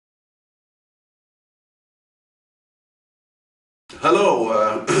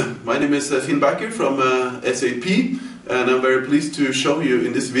Hello, my name is Finn Backer from SAP, and I'm very pleased to show you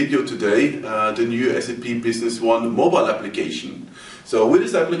in this video today the new SAP Business One mobile application. So with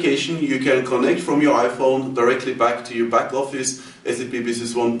this application you can connect from your iPhone directly back to your back office SAP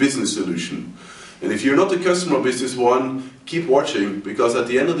Business One business solution. And if you're not a customer of Business One, keep watching, because at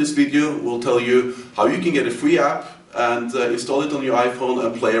the end of this video we'll tell you how you can get a free app and install it on your iPhone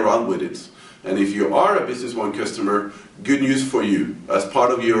and play around with it. And if you are a Business One customer, good news for you. As part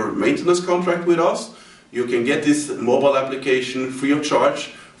of your maintenance contract with us, you can get this mobile application free of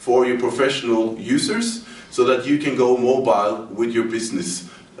charge for your professional users, so that you can go mobile with your business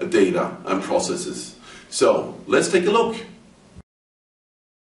data and processes. So let's take a look.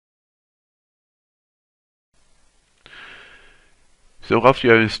 So after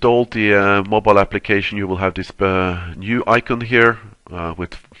you have installed the mobile application, you will have this new icon here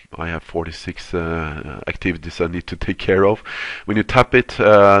I have 46 activities I need to take care of. When you tap it,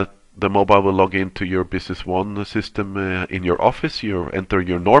 the mobile will log into your Business One system in your office. You enter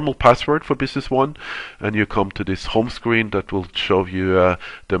your normal password for Business One, and you come to this home screen that will show you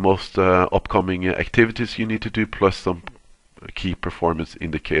the most upcoming activities you need to do, plus some key performance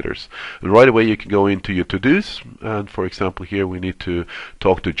indicators. And right away you can go into your to-dos, and for example here we need to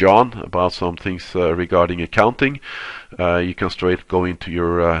talk to John about some things regarding accounting. You can straight go into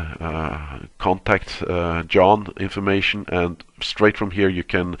your contact John information, and straight from here you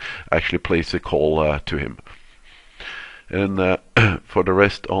can actually place a call to him. And for the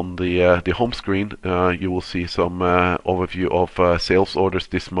rest, on the home screen, you will see some overview of sales orders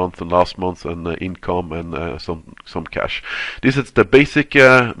this month and last month, and income, and some cash. This is the basic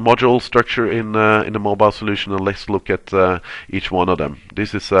module structure in the mobile solution, and let's look at each one of them.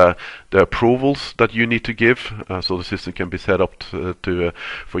 This is the approvals that you need to give, so the system can be set up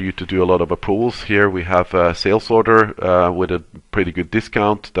for you to do a lot of approvals. Here we have a sales order with a pretty good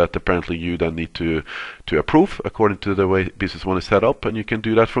discount that apparently you then need to approve according to the way Business One is set up, and you can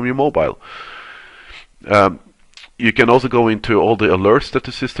do that from your mobile. You can also go into all the alerts that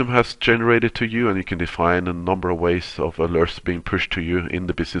the system has generated to you, and you can define a number of ways of alerts being pushed to you in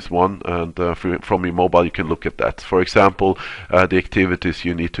the Business One, and from your mobile you can look at that. For example, the activities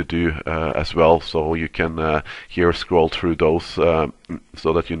you need to do as well, so you can here scroll through those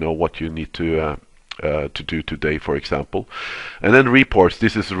so that you know what you need to do today, for example. And then reports.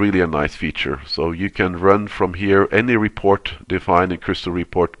 This is really a nice feature. So you can run from here any report, define a crystal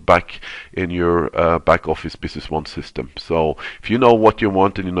report back in your back office Business One system. So if you know what you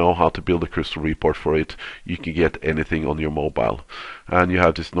want and you know how to build a crystal report for it, you can get anything on your mobile. And you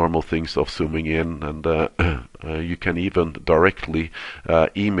have these normal things of zooming in, and you can even directly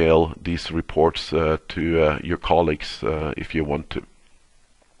email these reports to your colleagues if you want to.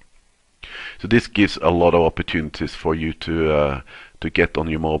 So this gives a lot of opportunities for you to get on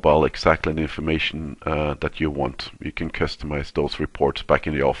your mobile exactly the information that you want. You can customize those reports back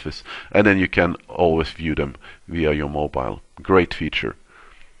in the office, and then you can always view them via your mobile. Great feature.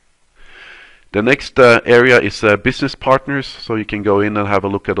 The next area is business partners. So you can go in and have a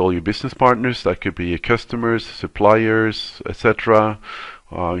look at all your business partners. That could be your customers, suppliers, etc.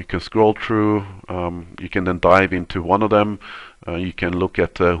 You can scroll through. You can then dive into one of them. You can look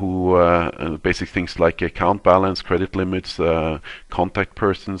at basic things like account balance, credit limits, contact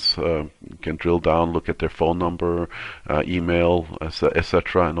persons. You can drill down, look at their phone number, email,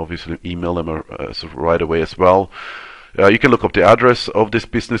 etc., and obviously email them right away as well. You can look up the address of this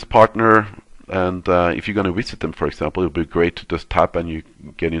business partner, and if you're going to visit them, for example, it would be great to just tap and you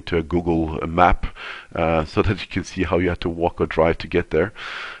get into a Google map so that you can see how you have to walk or drive to get there.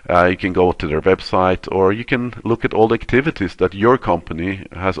 You can go to their website, or you can look at all the activities that your company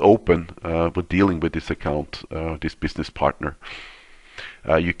has open with dealing with this account, this business partner.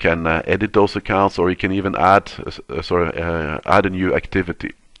 You can edit those accounts, or you can even add a new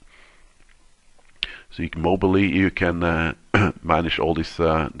activity. So mobily you can manage all these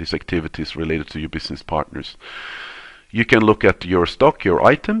activities related to your business partners. You can look at your stock, your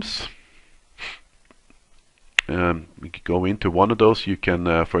items. You can go into one of those. You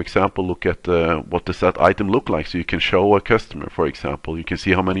can, for example, look at what does that item look like. So you can show a customer, for example. You can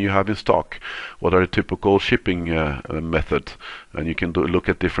see how many you have in stock. What are the typical shipping method, and you can look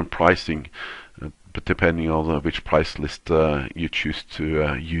at different pricing. But depending on which price list you choose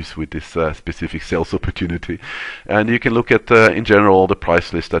to use with this specific sales opportunity. And you can look at, in general, all the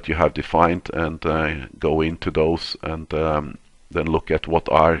price lists that you have defined, and go into those, and then look at what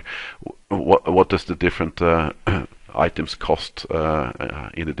does the different items cost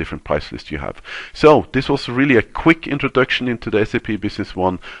in the different price lists you have. So this was really a quick introduction into the SAP Business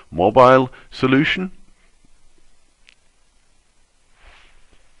One mobile solution.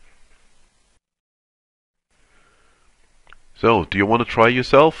 So, do you want to try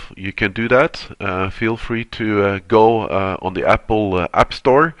yourself? You can do that. Feel free to go on the Apple App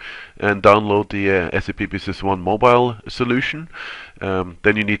Store and download the SAP Business One mobile solution.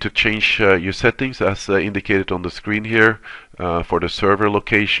 Then you need to change your settings as indicated on the screen here. For the server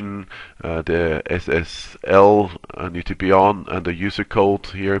location, the SSL need to be on, and the user code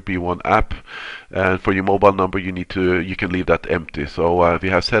here B1 app. And for your mobile number, you can leave that empty. So we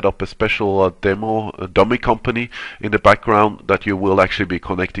have set up a special dummy company in the background that you will actually be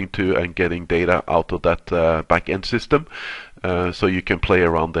connecting to and getting data out of that back-end system. So you can play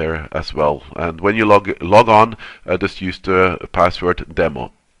around there as well. And when you log on, just use the password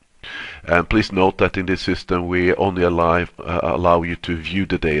demo. And please note that in this system we only allow you to view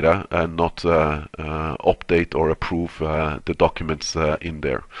the data and not update or approve the documents in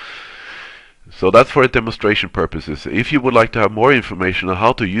there. So that's for demonstration purposes. If you would like to have more information on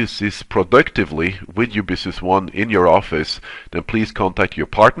how to use this productively with your Business One in your office, then please contact your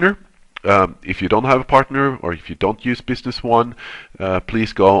partner. If you don't have a partner or if you don't use Business One,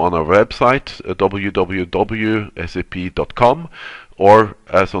 please go on our website www.sap.com, or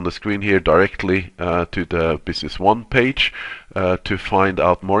as on the screen here, directly to the Business One page to find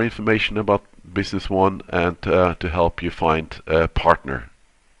out more information about Business One and to help you find a partner.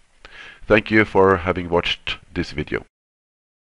 Thank you for having watched this video.